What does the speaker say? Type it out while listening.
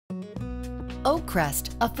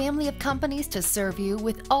Oakcrest, a family of companies to serve you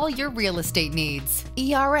with all your real estate needs.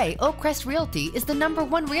 ERA Oakcrest Realty is the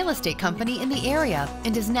 #1 real estate company in the area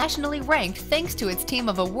and is nationally ranked thanks to its team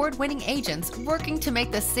of award-winning agents working to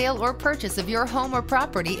make the sale or purchase of your home or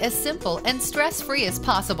property as simple and stress-free as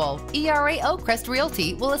possible. ERA Oakcrest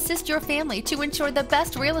Realty will assist your family to ensure the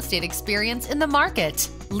best real estate experience in the market.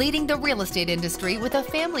 Leading the real estate industry with a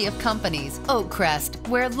family of companies, Oakcrest,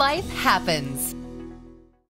 where life happens.